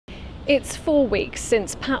It's 4 weeks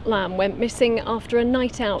since Pat Lamb went missing after a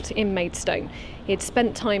night out in Maidstone. He'd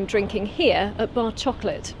spent time drinking here at Bar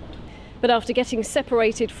Chocolate. But after getting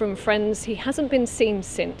separated from friends, he hasn't been seen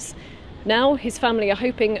since. Now his family are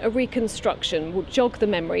hoping a reconstruction will jog the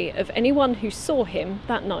memory of anyone who saw him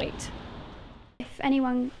that night. If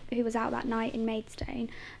anyone who was out that night in Maidstone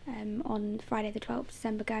on Friday the 12th of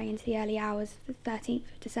December going into the early hours of the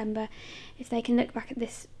 13th of December, if they can look back at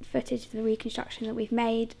this footage of the reconstruction that we've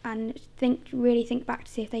made and really think back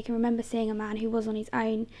to see if they can remember seeing a man who was on his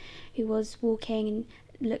own, who was walking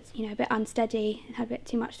and looked a bit unsteady and had a bit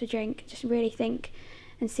too much to drink, just really think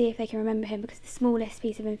and see if they can remember him, because the smallest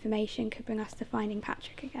piece of information could bring us to finding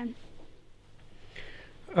Patrick again.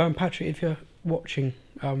 Patrick, if you're watching,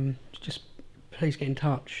 just please get in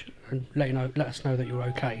touch and let us know that you're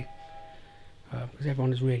okay, because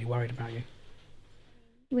everyone is really worried about you.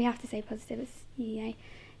 We have to stay positive. We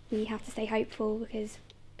have to stay hopeful, because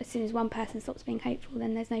as soon as one person stops being hopeful,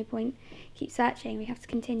 then there's no point keep searching. We have to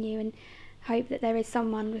continue and hope that there is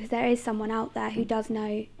someone, because there is someone out there who did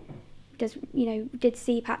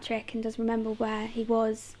see Patrick and does remember where he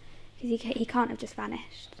was, because he can't have just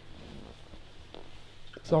vanished.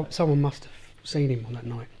 So someone must have seen him on that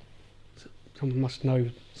night. Someone must know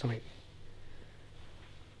something.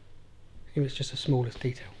 Even if it's just the smallest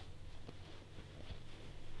detail.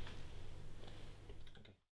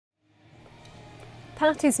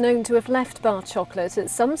 Pat is known to have left Bar Chocolate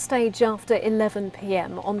at some stage after 11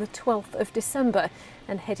 p.m. on the 12th of December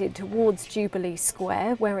and headed towards Jubilee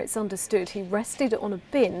Square, where it's understood he rested on a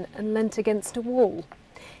bin and leant against a wall.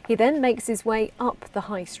 He then makes his way up the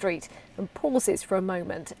High Street and pauses for a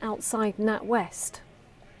moment outside NatWest.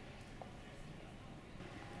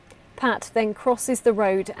 Pat then crosses the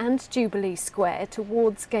road and Jubilee Square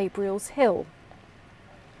towards Gabriel's Hill.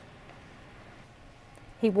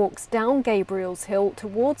 He walks down Gabriel's Hill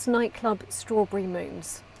towards nightclub Strawberry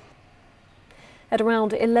Moons. At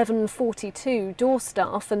around 11:42, door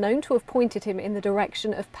staff are known to have pointed him in the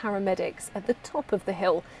direction of paramedics at the top of the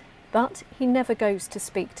hill, but he never goes to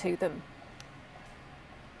speak to them.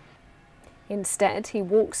 Instead, he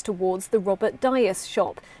walks towards the Robert Dyer's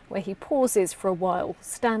shop, where he pauses for a while,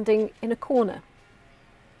 standing in a corner.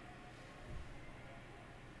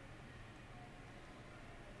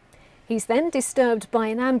 He's then disturbed by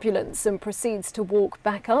an ambulance and proceeds to walk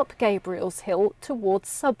back up Gabriel's Hill towards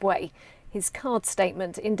Subway. His card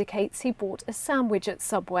statement indicates he bought a sandwich at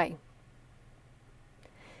Subway.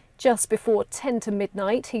 Just before 10 to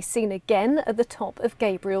midnight, he's seen again at the top of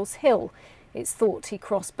Gabriel's Hill. It's thought he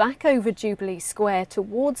crossed back over Jubilee Square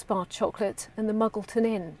towards Bar Chocolate and the Muggleton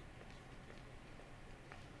Inn.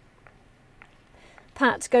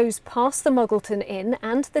 Pat goes past the Muggleton Inn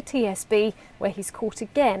and the TSB, where he's caught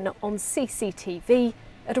again on CCTV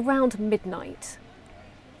at around midnight.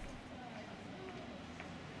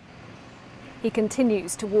 He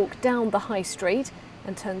continues to walk down the High Street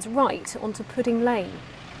and turns right onto Pudding Lane.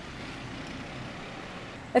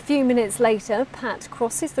 A few minutes later, Pat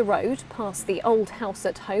crosses the road past the old house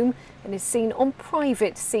at home and is seen on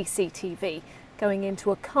private CCTV, going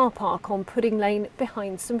into a car park on Pudding Lane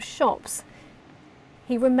behind some shops.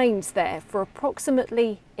 He remains there for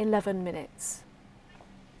approximately 11 minutes.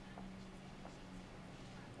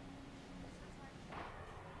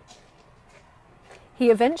 He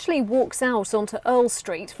eventually walks out onto Earl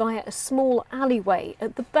Street via a small alleyway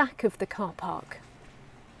at the back of the car park.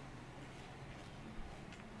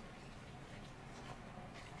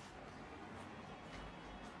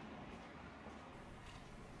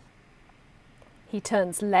 He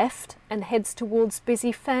turns left and heads towards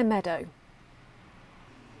busy Fairmeadow.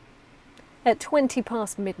 At 20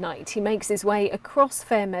 past midnight, he makes his way across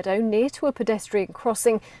Fairmeadow near to a pedestrian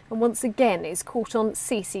crossing and once again is caught on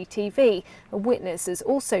CCTV. A witness has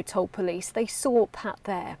also told police they saw Pat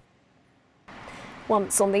there.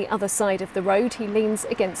 Once on the other side of the road, he leans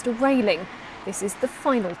against a railing. This is the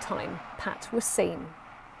final time Pat was seen.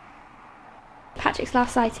 Patrick's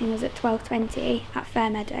last sighting was at 12:20 at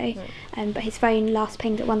Fairmeadow, but his phone last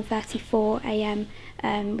pinged at 1:34 a.m.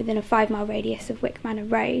 Within a 5-mile radius of Wick Manor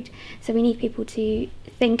Road. So we need people to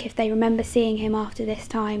think if they remember seeing him after this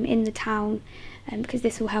time in the town, because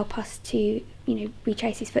this will help us to,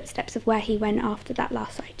 retrace his footsteps of where he went after that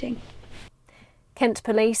last sighting. Kent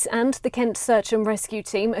Police and the Kent Search and Rescue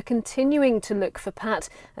Team are continuing to look for Pat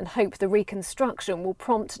and hope the reconstruction will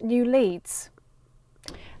prompt new leads.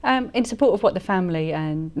 In support of what the family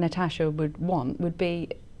and Natasha would want would be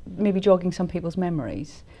maybe jogging some people's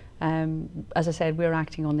memories. As I said, we're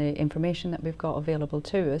acting on the information that we've got available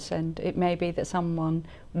to us, and it may be that someone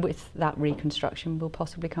with that reconstruction will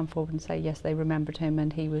possibly come forward and say yes, they remembered him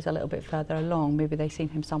and he was a little bit further along. Maybe they've seen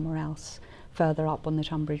him somewhere else further up on the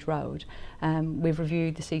Tunbridge Road. We've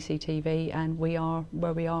reviewed the CCTV and we are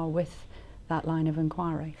where we are with that line of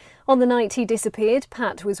inquiry. On the night he disappeared,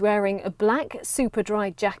 Pat was wearing a black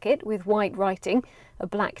super-dry jacket with white writing, a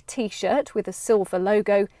black t-shirt with a silver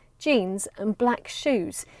logo, jeans and black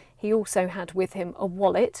shoes. He also had with him a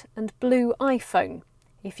wallet and blue iPhone.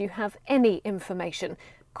 If you have any information,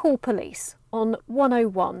 call police on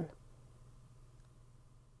 101